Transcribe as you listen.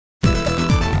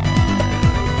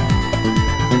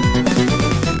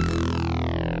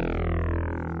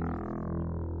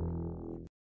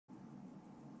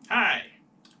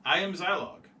am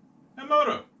Zilog and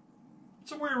Moto.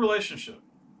 It's a weird relationship.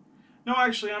 No,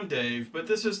 actually, I'm Dave, but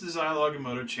this is the Zilog and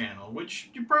Moto channel, which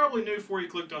you probably knew before you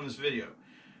clicked on this video.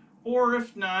 Or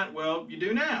if not, well, you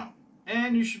do now.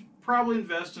 And you should probably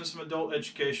invest in some adult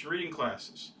education reading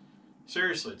classes.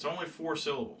 Seriously, it's only 4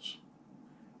 syllables.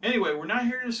 Anyway, we're not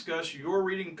here to discuss your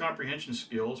reading comprehension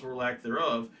skills or lack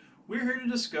thereof. We're here to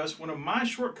discuss one of my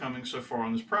shortcomings so far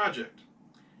on this project.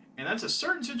 And that's a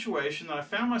certain situation that I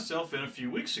found myself in a few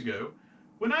weeks ago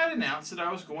when I had announced that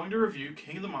I was going to review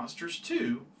King of the Monsters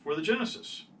 2 for the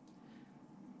Genesis.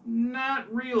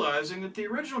 Not realizing that the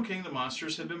original King of the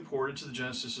Monsters had been ported to the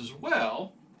Genesis as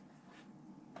well,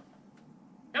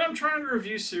 and I'm trying to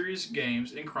review series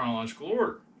games in chronological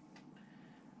order.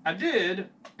 I did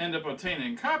end up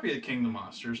obtaining a copy of the King of the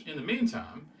Monsters in the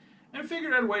meantime, and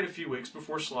figured I'd wait a few weeks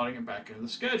before slotting it back into the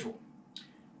schedule.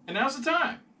 And now's the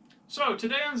time! So,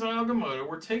 today on Zilog and Moto,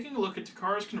 we're taking a look at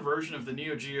Takara's conversion of the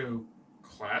Neo Geo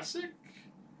Classic?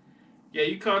 Yeah,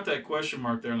 you caught that question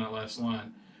mark there on that last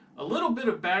line. A little bit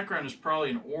of background is probably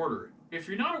in order. If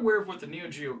you're not aware of what the Neo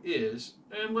Geo is,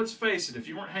 and let's face it, if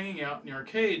you weren't hanging out in the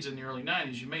arcades in the early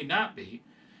 90s, you may not be,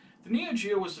 the Neo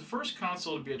Geo was the first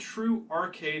console to be a true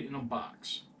arcade in a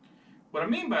box. What I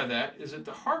mean by that is that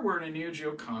the hardware in a Neo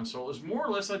Geo console is more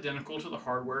or less identical to the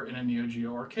hardware in a Neo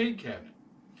Geo arcade cabinet.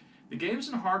 The games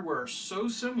and hardware are so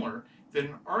similar that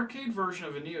an arcade version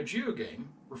of a Neo Geo game,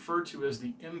 referred to as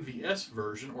the MVS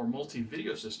version or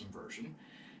multi-video system version,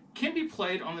 can be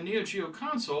played on the Neo Geo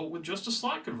console with just a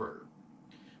slot converter.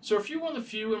 So if you're one of the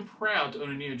few and proud to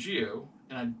own a Neo Geo,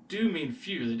 and I do mean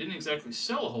few, they didn't exactly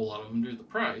sell a whole lot of them due to the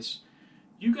price,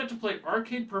 you got to play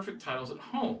arcade-perfect titles at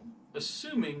home,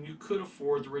 assuming you could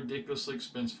afford the ridiculously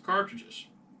expensive cartridges.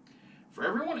 For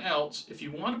everyone else, if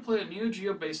you want to play a Neo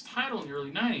Geo-based title in the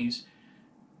early 90s,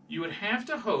 you would have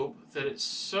to hope that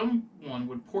someone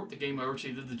would port the game over to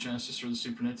either the Genesis or the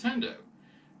Super Nintendo,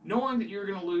 knowing that you're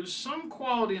going to lose some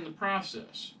quality in the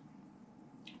process.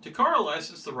 Takara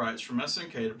licensed the rights from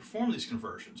SNK to perform these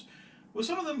conversions, with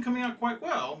some of them coming out quite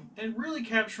well and really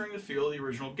capturing the feel of the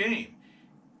original game,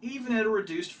 even at a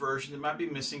reduced version that might be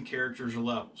missing characters or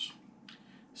levels.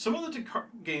 Some of the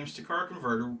games Takara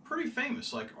converted were pretty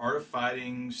famous, like Art of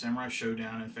Fighting, Samurai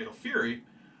Showdown, and Fatal Fury,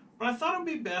 but I thought it would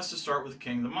be best to start with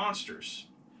King of the Monsters,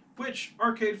 which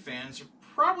arcade fans are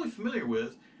probably familiar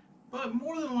with, but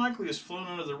more than likely has flown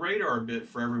under the radar a bit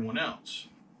for everyone else.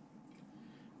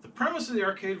 The premise of the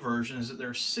arcade version is that there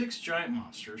are 6 giant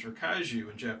monsters, or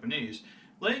kaiju in Japanese,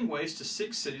 laying waste to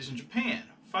 6 cities in Japan,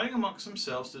 fighting amongst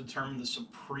themselves to determine the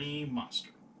supreme monster.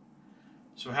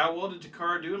 So how well did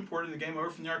Takara do in porting the game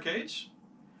over from the arcades?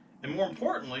 And more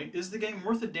importantly, is the game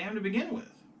worth a damn to begin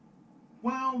with?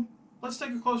 Well, let's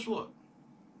take a closer look.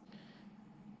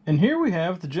 And here we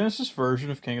have the Genesis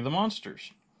version of King of the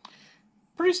Monsters.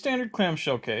 Pretty standard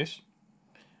clamshell case,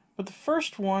 but the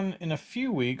first one in a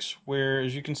few weeks where,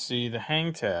 as you can see, the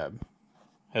hang tab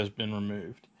has been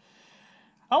removed.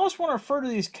 I almost want to refer to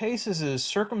these cases as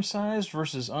circumcised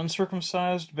versus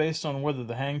uncircumcised based on whether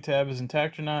the hang tab is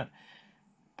intact or not,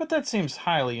 but that seems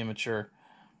highly immature.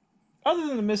 Other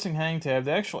than the missing hang tab,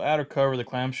 the actual outer cover of the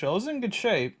clamshell is in good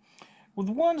shape, with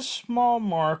one small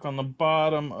mark on the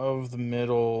bottom of the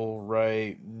middle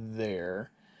right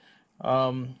there.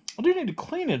 I do need to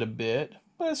clean it a bit,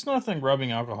 but it's nothing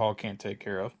rubbing alcohol can't take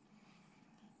care of.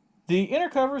 The inner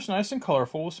cover is nice and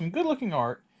colorful with some good looking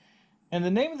art, and the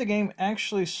name of the game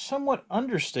actually somewhat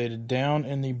understated down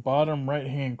in the bottom right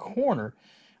hand corner.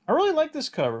 I really like this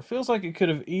cover. It feels like it could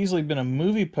have easily been a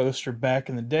movie poster back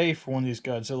in the day for one of these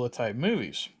Godzilla type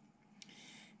movies.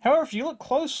 However, if you look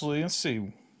closely, let's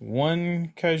see,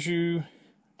 1 kaiju,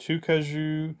 2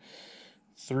 kaiju,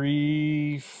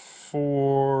 3,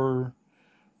 4...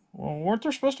 Well, weren't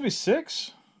there supposed to be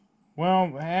 6?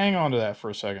 Well, hang on to that for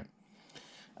a second.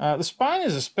 The spine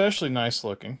is especially nice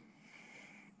looking.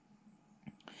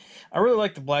 I really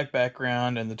like the black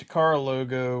background, and the Takara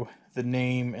logo, the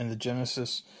name, and the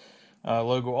Genesis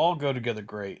logo all go together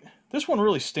great. This one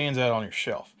really stands out on your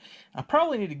shelf. I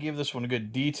probably need to give this one a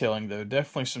good detailing, though.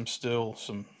 Definitely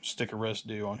some sticker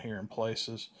residue on here in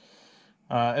places.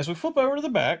 As we flip over to the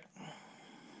back,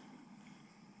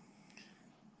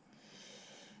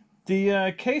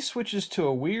 the case switches to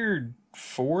a weird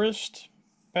forest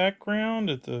background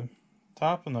at the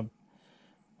top and the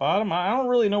bottom. I don't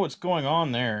really know what's going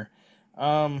on there.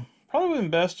 Probably would have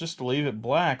been best just to leave it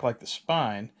black like the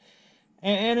spine.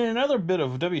 And in another bit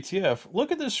of WTF,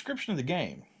 look at the description of the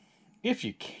game, if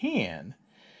you can,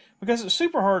 because it's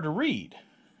super hard to read.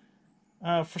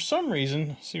 For some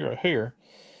reason, see right here,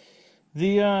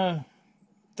 they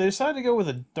decided to go with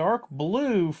a dark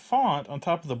blue font on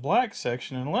top of the black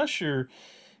section, unless you're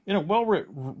in a well-lit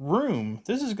room,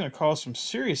 this is going to cause some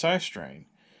serious eye strain.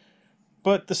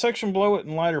 But the section below it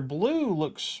in lighter blue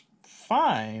looks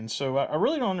fine, so I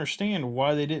really don't understand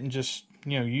why they didn't just,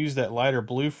 use that lighter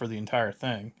blue for the entire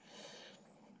thing.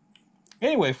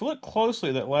 Anyway, if we look closely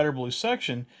at that lighter blue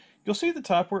section, you'll see at the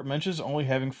top where it mentions only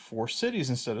having 4 cities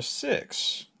instead of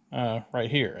 6.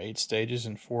 Right here, 8 stages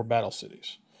and 4 battle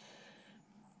cities.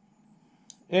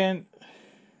 And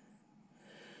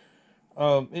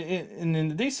in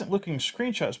the decent-looking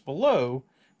screenshots below,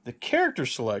 the character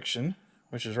selection,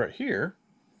 which is right here,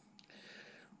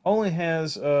 only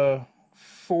has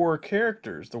 4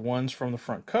 characters, the ones from the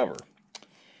front cover.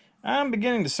 I'm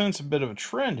beginning to sense a bit of a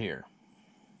trend here.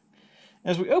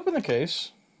 As we open the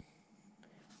case,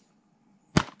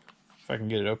 if I can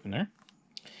get it open there,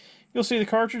 you'll see the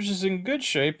cartridge is in good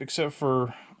shape except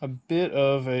for a bit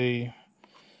of a...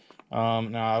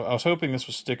 now, I was hoping this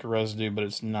was sticker residue, but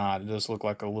it's not. It does look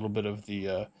like a little bit of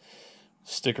the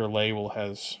sticker label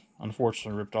has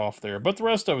unfortunately ripped off there, but the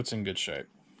rest of it's in good shape.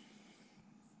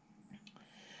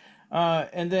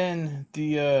 And then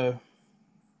the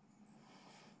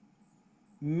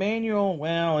manual,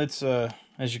 well, it's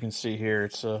as you can see here,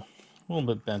 it's a little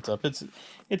bit bent up.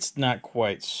 It's not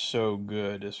quite so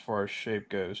good as far as shape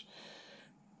goes.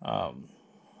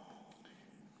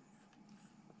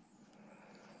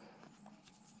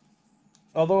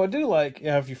 Although I do like,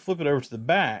 if you flip it over to the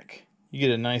back, you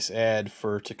get a nice ad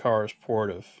for Takara's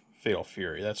port of Fatal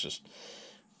Fury. That's just,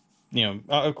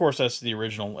 of course that's the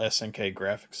original SNK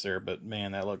graphics there, but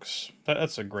man,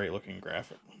 that's a great looking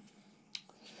graphic.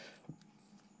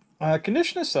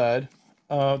 Condition aside,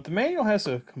 the manual has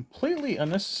a completely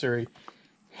unnecessary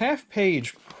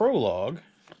half-page prologue.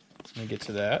 Let me get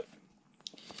to that.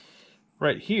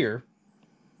 Right here.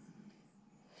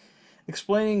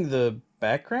 Explaining the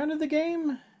background of the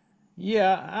game?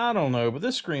 Yeah, I don't know, but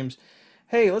this screams,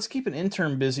 hey, let's keep an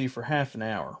intern busy for half an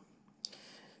hour.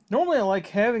 Normally I like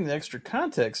having the extra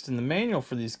context in the manual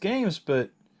for these games,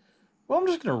 but, well, I'm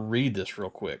just going to read this real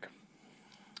quick.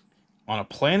 On a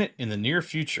planet in the near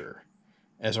future,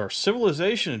 as our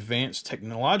civilization advanced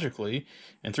technologically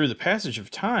and through the passage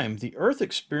of time, the Earth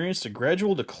experienced a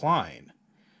gradual decline.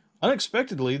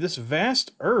 Unexpectedly, this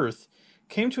vast Earth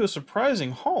came to a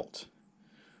surprising halt.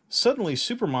 Suddenly,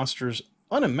 super monsters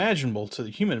unimaginable to the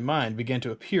human mind began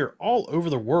to appear all over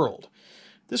the world.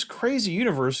 This crazy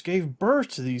universe gave birth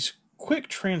to these quick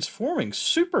transforming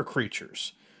super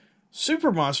creatures.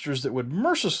 Super monsters that would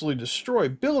mercilessly destroy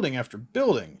building after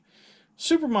building.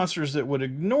 Super monsters that would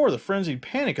ignore the frenzied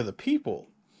panic of the people.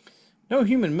 No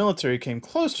human military came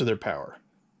close to their power.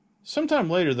 Sometime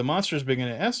later, the monsters began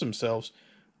to ask themselves,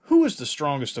 who is the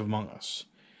strongest among us?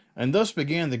 And thus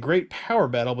began the great power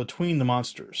battle between the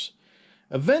monsters.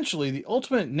 Eventually, the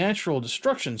ultimate natural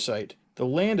destruction site, the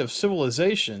land of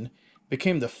civilization,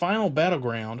 became the final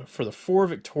battleground for the 4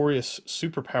 victorious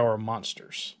superpower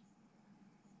monsters.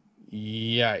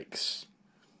 Yikes.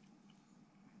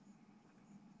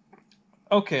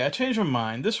 Okay, I changed my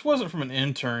mind. This wasn't from an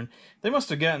intern. They must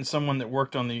have gotten someone that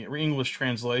worked on the English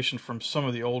translation from some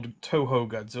of the old Toho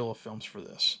Godzilla films for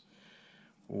this.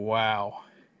 Wow.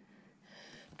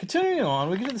 Continuing on,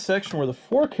 we get to the section where the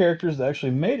 4 characters that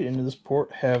actually made it into this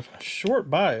port have short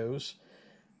bios.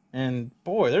 And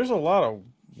boy, there's a lot of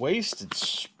wasted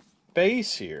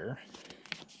space here.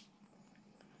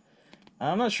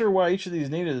 I'm not sure why each of these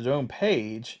needed its own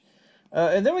page.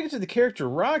 And then we get to the character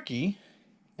Rocky.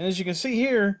 And as you can see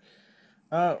here,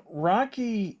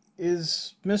 Rocky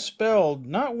is misspelled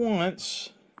not once,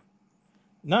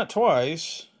 not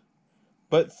twice,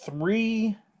 but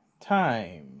 3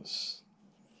 times.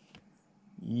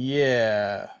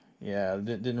 Yeah,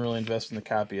 didn't really invest in the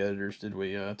copy editors, did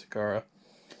we, Takara?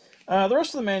 The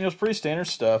rest of the manual is pretty standard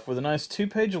stuff with a nice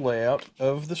 2-page layout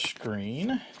of the screen.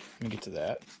 Let me get to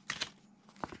that.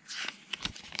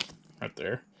 Right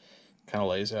there. Kind of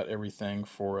lays out everything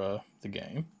for the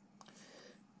game.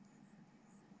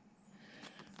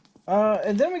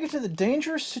 And then we get to the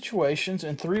dangerous situations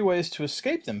and 3 ways to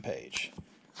escape them page.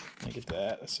 Let me get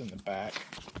that. That's in the back.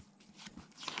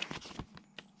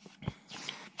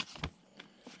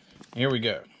 Here we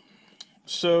go.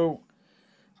 So,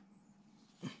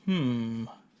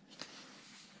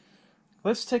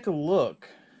 let's take a look.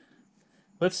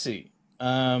 Let's see.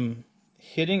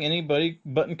 Hitting any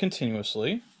button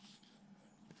continuously.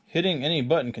 Hitting any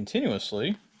button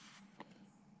continuously.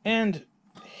 And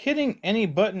hitting any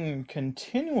button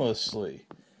continuously.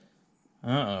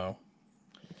 Uh-oh.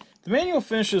 The manual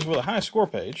finishes with a high score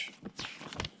page,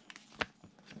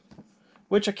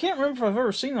 which I can't remember if I've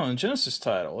ever seen on a Genesis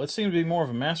title. It seemed to be more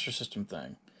of a Master System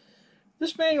thing.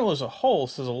 This manual as a whole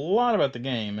says a lot about the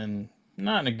game, and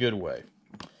Not in a good way.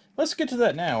 Let's get to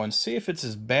that now and see if it's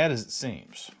as bad as it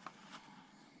seems.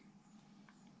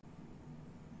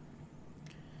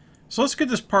 So let's get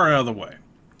this part out of the way.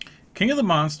 King of the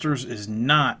Monsters is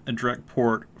not a direct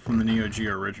port from the Neo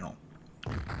Geo original.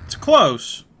 It's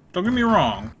close, don't get me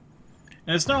wrong,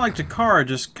 and it's not like Takara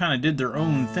just kind of did their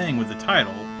own thing with the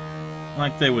title,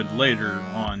 like they would later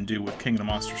on do with King of the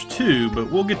Monsters 2,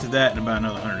 but we'll get to that in about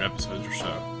another 100 episodes or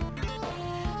so.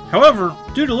 However,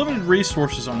 due to limited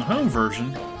resources on the home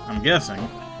version, I'm guessing,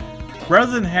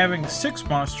 rather than having 6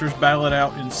 monsters battle it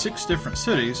out in 6 different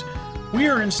cities, we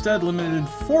are instead limited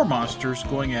to 4 monsters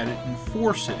going at it in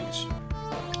 4 cities.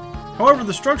 However,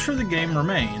 the structure of the game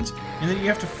remains in that you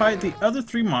have to fight the other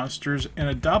 3 monsters and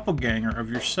a doppelganger of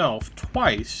yourself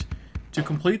twice to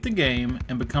complete the game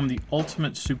and become the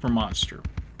ultimate super monster.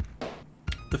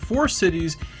 The 4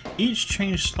 cities each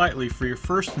change slightly for your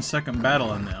first and second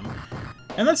battle in them,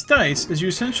 and that's nice as you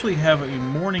essentially have a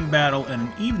morning battle and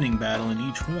an evening battle in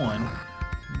each one,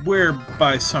 where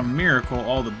by some miracle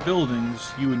all the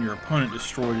buildings you and your opponent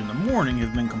destroyed in the morning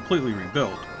have been completely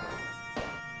rebuilt.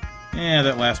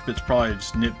 That last bit's probably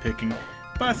just nitpicking,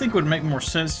 but I think it would make more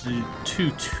sense to do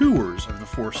 2 tours of the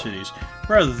 4 cities,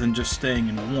 rather than just staying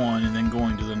in one and then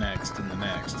going to the next and the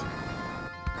next.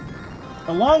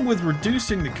 Along with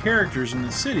reducing the characters in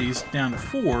the cities down to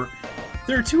 4,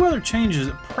 there are 2 other changes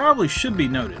that probably should be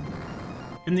noted.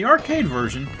 In the arcade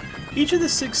version, each of the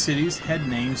 6 cities had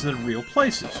names that are real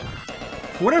places.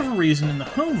 For whatever reason, in the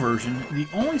home version, the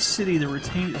only city that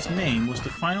retained its name was the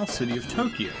final city of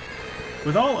Tokyo,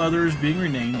 with all others being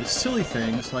renamed as silly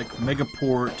things like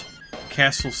Megaport,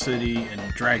 Castle City,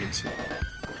 and Dragon City.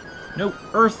 No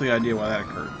earthly idea why that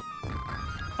occurred.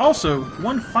 Also,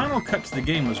 one final cut to the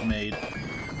game was made,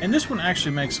 and this one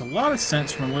actually makes a lot of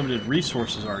sense from a limited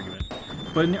resources argument.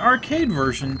 But in the arcade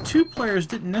version, 2 players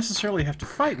didn't necessarily have to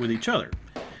fight with each other.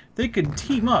 They could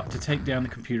team up to take down the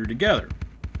computer together.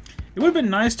 It would have been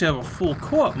nice to have a full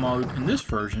co-op mode in this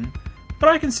version, but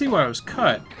I can see why it was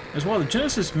cut, as while the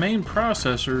Genesis main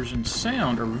processors and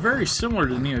sound are very similar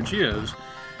to the Neo Geo's,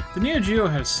 the Neo Geo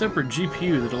had a separate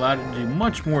GPU that allowed it to do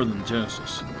much more than the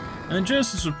Genesis, and the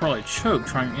Genesis would probably choke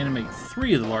trying to animate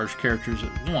 3 of the large characters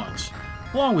at once,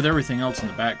 along with everything else in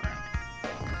the background.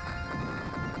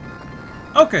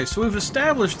 Okay, so we've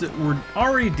established that we're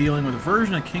already dealing with a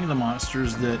version of King of the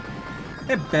Monsters that,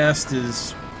 at best,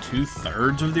 is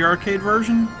 2/3 of the arcade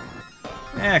version?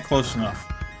 Close enough.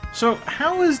 So,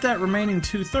 how is that remaining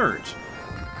 2/3?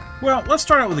 Well, let's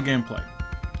start out with the gameplay.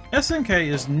 SNK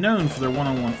is known for their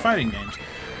one-on-one fighting games,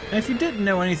 and if you didn't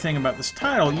know anything about this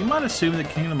title, you might assume that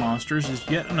King of the Monsters is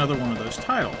yet another one of those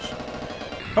titles.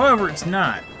 However, it's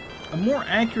not. A more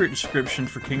accurate description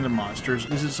for King of the Monsters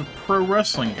is it's a pro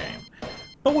wrestling game,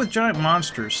 but with giant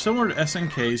monsters similar to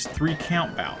SNK's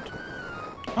 3-count bout.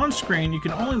 On screen, you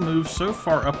can only move so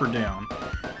far up or down,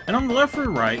 and on the left or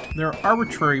right, there are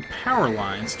arbitrary power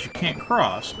lines that you can't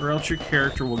cross, or else your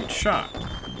character will get shot.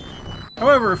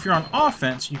 However, if you're on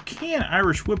offense, you can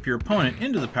Irish whip your opponent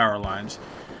into the power lines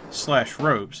 /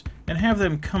 ropes, and have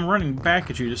them come running back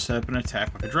at you to set up an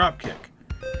attack like a dropkick.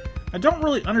 I don't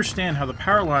really understand how the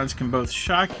power lines can both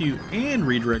shock you and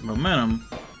redirect momentum,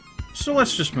 so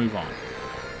let's just move on.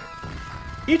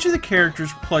 Each of the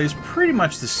characters plays pretty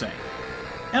much the same.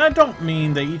 And I don't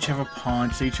mean they each have a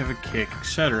punch, they each have a kick,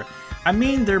 etc. I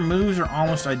mean their moves are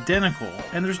almost identical,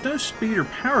 and there's no speed or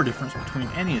power difference between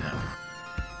any of them.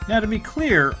 Now to be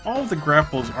clear, all of the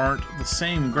grapples aren't the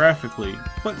same graphically,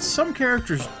 but some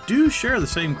characters do share the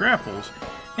same grapples,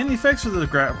 and the effects of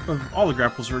all the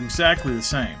grapples are exactly the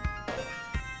same.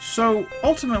 So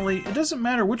ultimately, it doesn't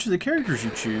matter which of the characters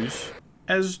you choose,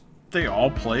 as they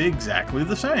all play exactly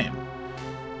the same.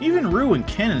 Even Ryu and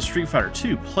Ken in Street Fighter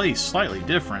II play slightly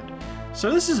different,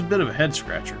 so this is a bit of a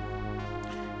head-scratcher.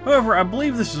 However, I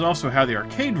believe this is also how the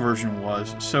arcade version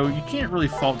was, so you can't really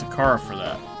fault Takara for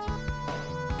that.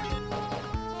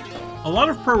 A lot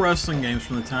of pro wrestling games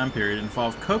from the time period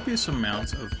involve copious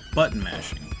amounts of button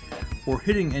mashing, or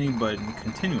hitting any button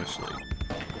continuously.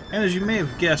 And as you may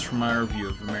have guessed from my review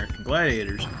of American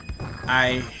Gladiators,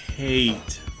 I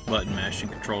hate button mashing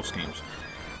control schemes.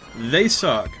 They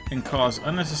suck and cause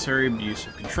unnecessary abuse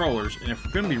of controllers, and if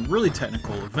we're going to be really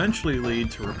technical, eventually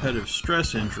lead to repetitive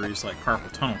stress injuries like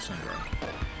carpal tunnel syndrome.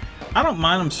 I don't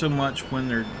mind them so much when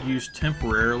they're used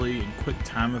temporarily in quick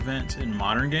time events in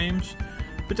modern games,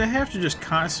 but to have to just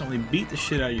constantly beat the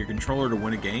shit out of your controller to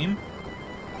win a game?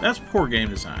 That's poor game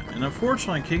design, and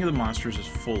unfortunately King of the Monsters is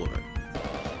full of it.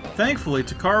 Thankfully,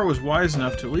 Takara was wise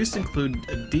enough to at least include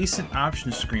a decent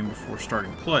options screen before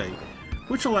starting play,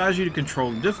 which allows you to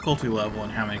control the difficulty level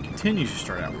and how many continues you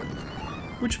start out with.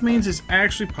 which means it's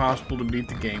actually possible to beat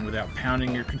the game without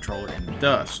pounding your controller into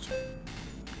dust.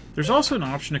 There's also an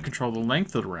option to control the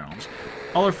length of the rounds,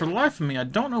 although for the life of me I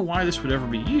don't know why this would ever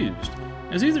be used,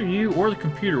 as either you or the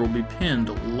computer will be pinned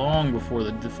long before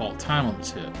the default time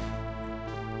limits hit.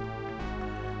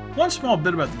 One small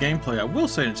bit about the gameplay I will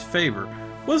say in its favor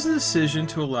was the decision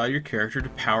to allow your character to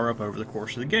power up over the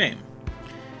course of the game.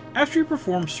 After you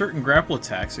perform certain grapple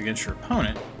attacks against your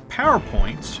opponent, power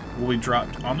points will be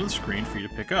dropped onto the screen for you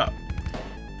to pick up.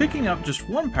 Picking up just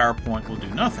one power point will do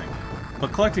nothing,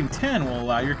 but collecting 10 will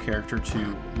allow your character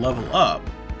to level up,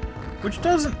 which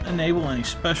doesn't enable any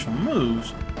special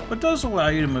moves, but does allow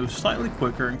you to move slightly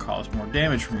quicker and cause more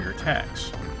damage from your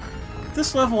attacks.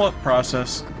 This level up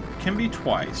process can be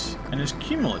twice and is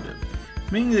cumulative,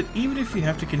 meaning that even if you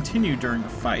have to continue during a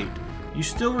fight, you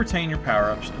still retain your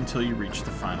power-ups until you reach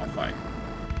the final fight.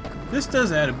 This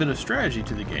does add a bit of strategy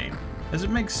to the game, as it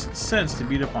makes sense to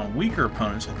beat up on weaker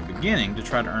opponents at the beginning to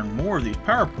try to earn more of these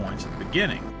power points at the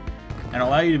beginning, and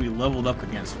allow you to be leveled up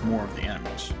against more of the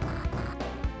enemies.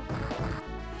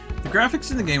 The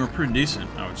graphics in the game are pretty decent,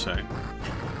 I would say,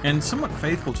 and somewhat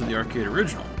faithful to the arcade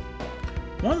original.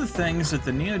 One of the things that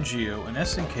the Neo Geo and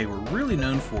SNK were really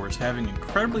known for is having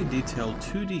incredibly detailed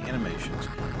 2D animations,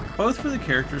 both for the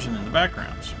characters and in the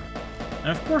backgrounds. And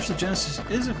of course the Genesis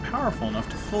isn't powerful enough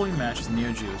to fully match the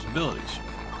Neo Geo's abilities.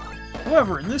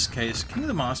 However, in this case, King of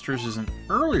the Monsters is an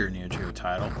earlier Neo Geo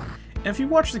title, and if you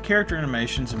watch the character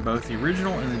animations in both the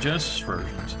original and the Genesis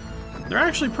versions, they're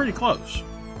actually pretty close.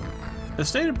 As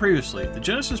stated previously, the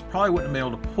Genesis probably wouldn't have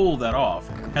been able to pull that off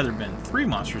had there been 3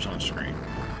 monsters on screen,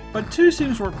 but 2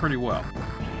 seems to work pretty well.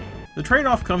 The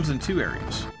trade-off comes in 2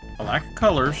 areas: a lack of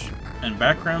colors and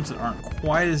backgrounds that aren't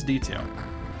quite as detailed.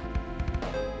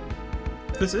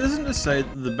 This isn't to say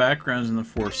that the backgrounds in the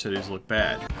 4 cities look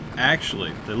bad.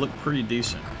 Actually, they look pretty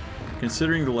decent,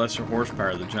 considering the lesser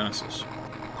horsepower of the Genesis.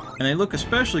 And they look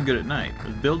especially good at night,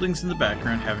 with buildings in the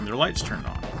background having their lights turned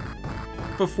on.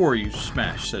 Before you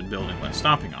smash said building by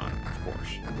stomping on it, of course.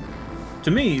 To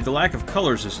me, the lack of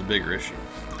colors is the bigger issue.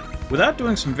 Without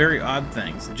doing some very odd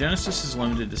things, the Genesis is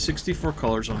limited to 64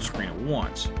 colors on screen at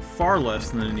once, far less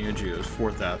than the Neo Geo's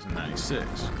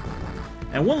 4096.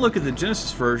 And one look at the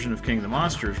Genesis version of King of the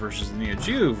Monsters versus the Neo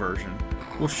Geo version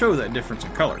will show that difference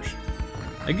in colors.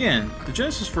 Again, the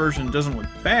Genesis version doesn't look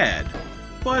bad,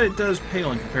 but it does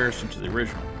pale in comparison to the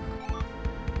original.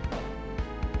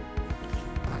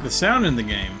 The sound in the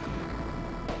game,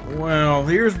 well,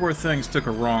 here's where things took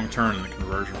a wrong turn in the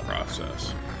conversion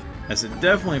process, as it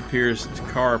definitely appears that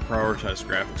Takara prioritized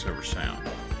graphics over sound.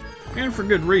 And for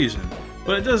good reason,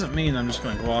 but it doesn't mean I'm just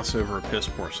going to gloss over a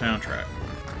piss-poor soundtrack.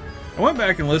 I went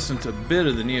back and listened to a bit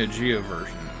of the Neo Geo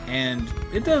version, and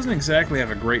it doesn't exactly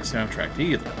have a great soundtrack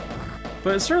either,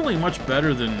 but it's certainly much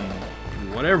better than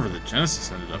whatever the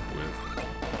Genesis ended up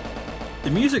with.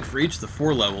 The music for each of the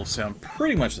 4 levels sound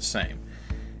pretty much the same.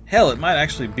 Hell, it might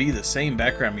actually be the same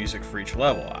background music for each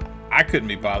level. I couldn't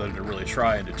be bothered to really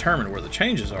try and determine where the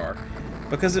changes are,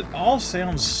 because it all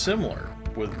sounds similar,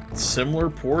 with similar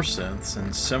poor synths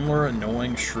and similar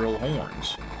annoying shrill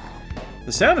horns.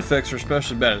 The sound effects are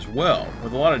especially bad as well,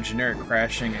 with a lot of generic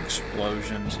crashing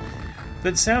explosions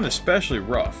that sound especially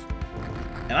rough.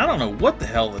 And I don't know what the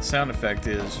hell the sound effect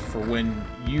is for when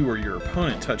you or your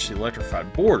opponent touch the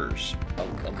electrified borders.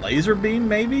 A laser beam,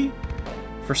 maybe?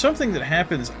 For something that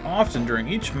happens often during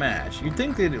each match, you'd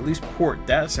think they'd at least port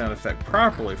that sound effect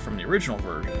properly from the original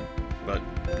version, but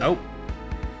nope.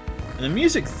 And the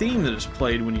music theme that is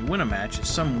played when you win a match is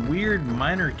some weird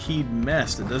minor keyed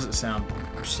mess that doesn't sound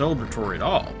celebratory at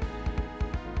all.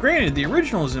 Granted, the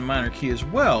original is in minor key as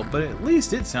well, but at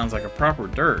least it sounds like a proper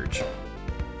dirge.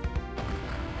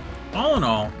 All in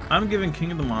all, I'm giving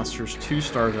King of the Monsters 2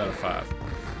 stars out of 5.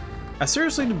 I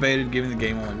seriously debated giving the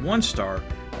game only 1 star,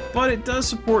 but it does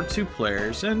support 2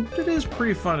 players, and it is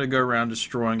pretty fun to go around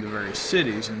destroying the various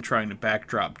cities and trying to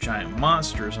backdrop giant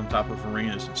monsters on top of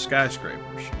arenas and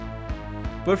skyscrapers.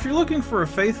 But if you're looking for a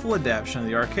faithful adaptation of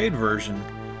the arcade version,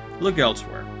 look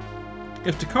elsewhere.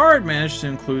 If Takara had managed to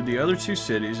include the other 2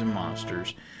 cities and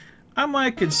monsters, I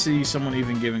might could see someone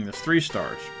even giving this 3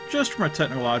 stars, just from a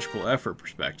technological effort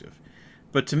perspective.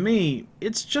 But to me,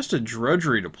 it's just a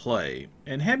drudgery to play,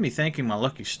 and had me thanking my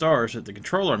lucky stars that the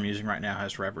controller I'm using right now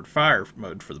has rapid fire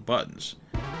mode for the buttons.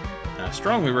 And I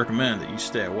strongly recommend that you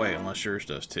stay away unless yours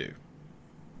does too.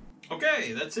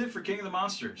 Okay, that's it for King of the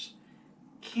Monsters.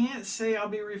 Can't say I'll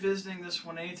be revisiting this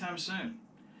one anytime soon.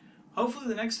 Hopefully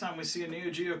the next time we see a Neo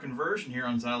Geo conversion here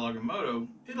on Zilog and Moto,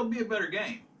 it'll be a better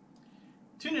game.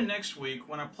 Tune in next week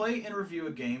when I play and review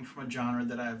a game from a genre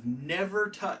that I've never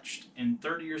touched in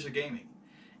 30 years of gaming.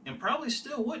 and probably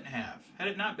still wouldn't have had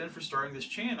it not been for starting this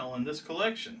channel and this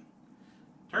collection.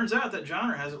 Turns out that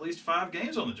genre has at least 5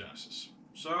 games on the Genesis,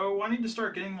 so I need to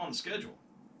start getting them on the schedule.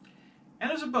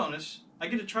 And as a bonus, I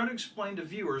get to try to explain to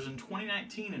viewers in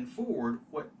 2019 and forward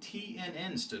what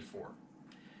TNN stood for.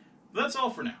 But that's all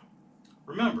for now.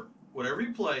 Remember, whatever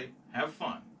you play, have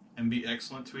fun, and be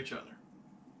excellent to each other.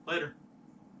 Later.